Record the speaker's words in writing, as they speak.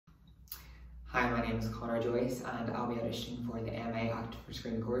Hi, my name is Connor Joyce and I'll be auditioning for the MA Act for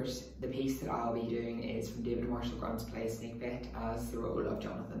Screen course. The piece that I'll be doing is from David Marshall Grant's play Snakebit as the role of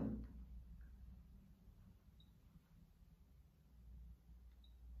Jonathan.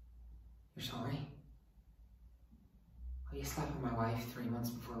 You're sorry? Oh, you slept with my wife 3 months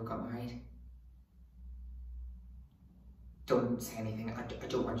before we got married. Don't say anything. I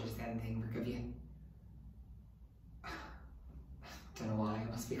don't want you to say anything, forgive you. Don't know why, I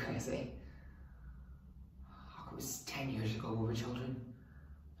must be crazy. It was 10 years ago we were children.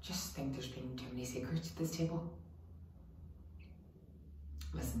 I just think there's been too many secrets at this table.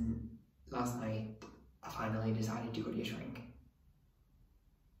 Listen, last night I finally decided to go to a shrink.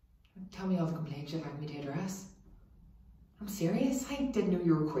 Tell me all the complaints you'd like me to address. I'm serious, I didn't know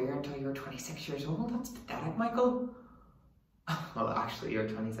you were queer until you were 26 years old. That's pathetic, Michael. Well, actually you're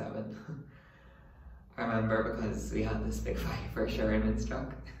 27. I remember because we had this big fight for sure in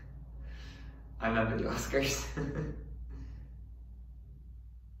Minstock. I remember the Oscars.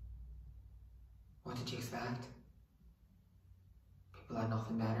 What did you expect? People had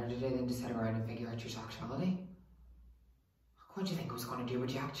nothing better to do than to sit around and figure out your sexuality. What did you think I was going to do,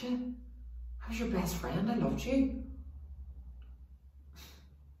 reject you? I was your best friend, I loved you.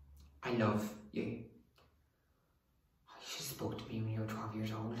 I love you. You should have spoke to me when you were 12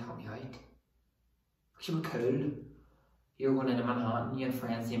 years old, help me out. You were cool. You were going into Manhattan, you had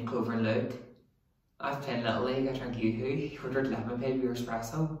friends named Clover and Luke. I was playing Little League, I drank Yoo-Hoo, you ordered lemon pie with your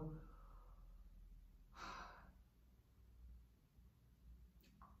espresso.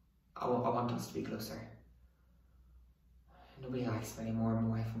 I want us to be closer. Nobody likes me anymore,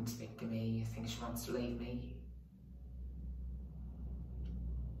 my wife won't speak to me, I think she wants to leave me.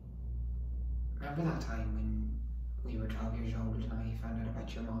 Remember that time when we were 12 years old and I found out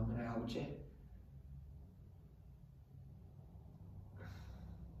about your mom and I hugged you?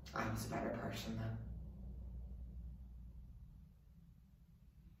 I was a better person then.